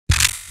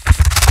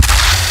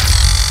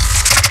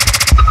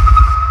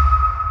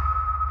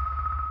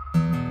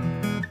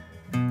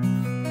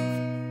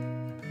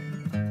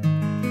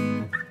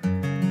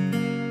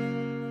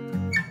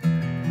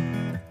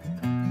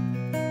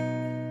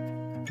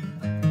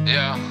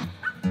Yeah.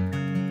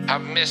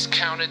 I've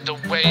miscounted the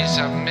ways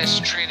I've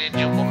mistreated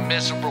you, a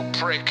miserable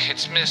prick.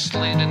 It's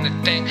misleading to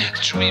think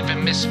that you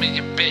even miss me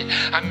a bit.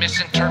 I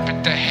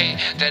misinterpret the hate,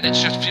 that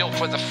it's just fuel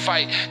for the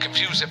fight.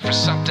 Confuse it for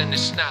something,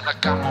 it's not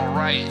like I'm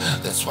alright.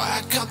 That's why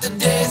I count the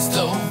days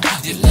though.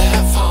 You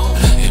laugh home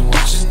and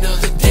watch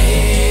another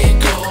day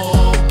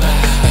go by.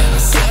 And I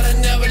said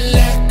I never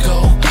let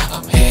go,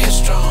 I'm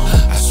headstrong.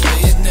 I swear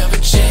you never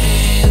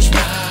change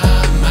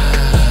my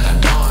mind. I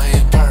know I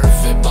ain't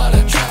perfect, but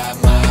I tried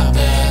my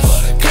best.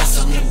 But I guess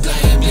I'm to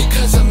blame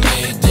because I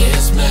made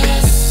this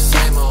mess. It's the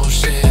same old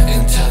shit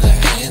until there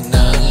ain't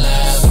none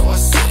left. So I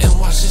sit and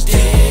watch the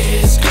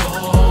days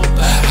go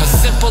by. A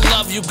simple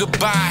love you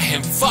goodbye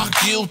and fuck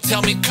you,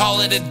 tell me call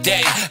it a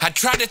day. I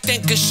try to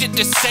think of shit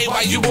to say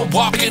while you were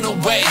walking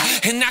away,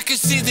 and I can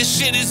see this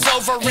shit is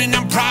over and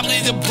I'm probably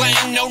to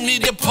blame. No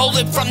need to pull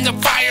it from the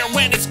fire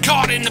when it's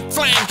caught in the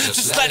flame.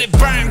 Just let it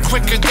burn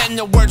quicker than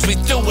the words we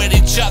threw at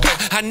each other.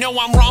 I know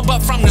I'm wrong, but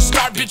from the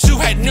start, bitch, you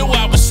had knew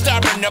I was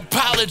stubborn.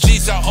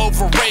 Apologies are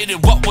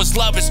overrated. What was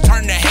love has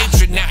turned to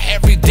hatred. Now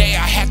every day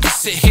I have to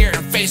sit here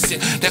and face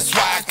it. That's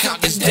why I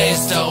count these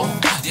days though.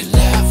 You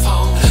laugh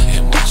home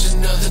and watch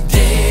another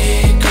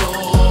day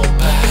go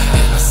by.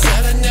 And I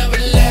said I never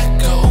let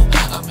go,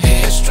 I'm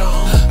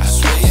headstrong. I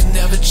swear you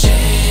never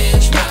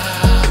change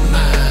my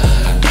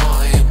mind. I know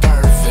I ain't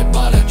perfect,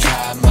 but I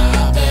tried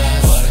my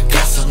best. But I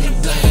guess I'm to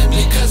blame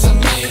because I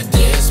made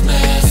this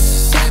mess.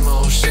 It's the same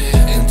old shit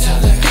until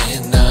there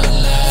ain't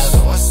none left. So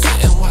I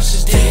sit and watch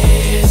the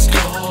days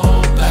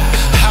go by.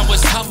 I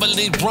was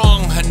humbly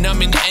wrong, a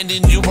numbing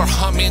ending, you were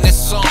humming a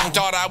song.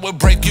 Thought I would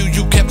break you,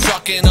 you kept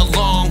trucking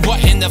along.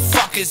 What in the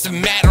fuck is the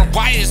matter?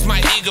 Why is my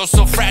ego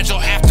so fragile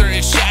after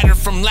it shattered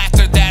from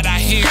laughter that I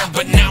hear?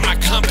 But now my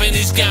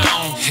company's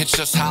gone. It's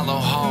just hollow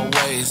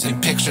hallways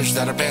and pictures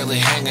that are barely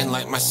hanging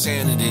like my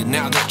sanity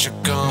now that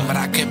you're gone. But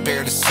I can't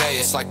bear to say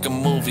it's like a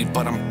movie,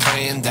 but I'm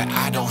praying that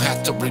I don't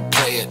have to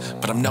replay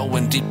it. But I'm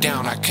knowing deep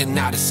down I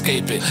cannot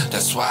escape it.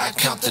 That's why I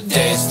count the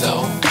days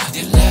though.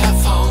 You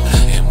laugh home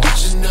and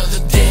watch another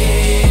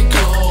day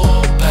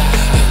go by.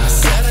 And I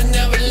said I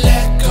never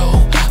let go,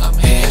 I'm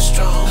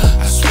headstrong.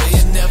 I swear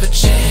you never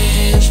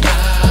change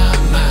my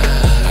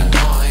mind. I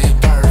know I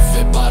ain't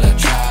perfect, but I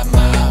tried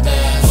my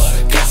best. But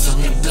I guess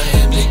I'm to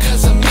blame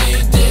because I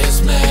made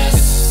this mess.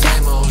 It's the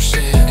same old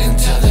shit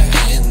until there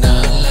ain't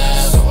none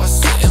left. So I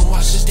sit and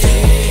watch the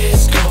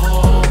days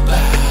go by.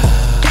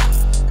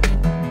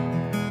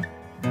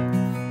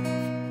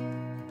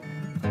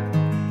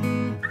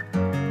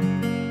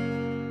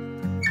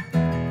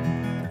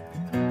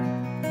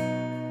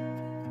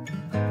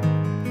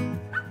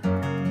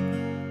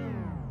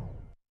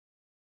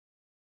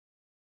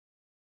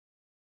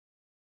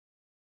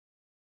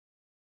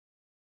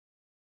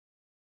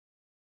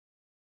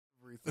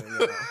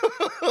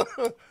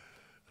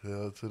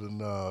 Hell to the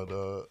nah,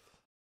 dog.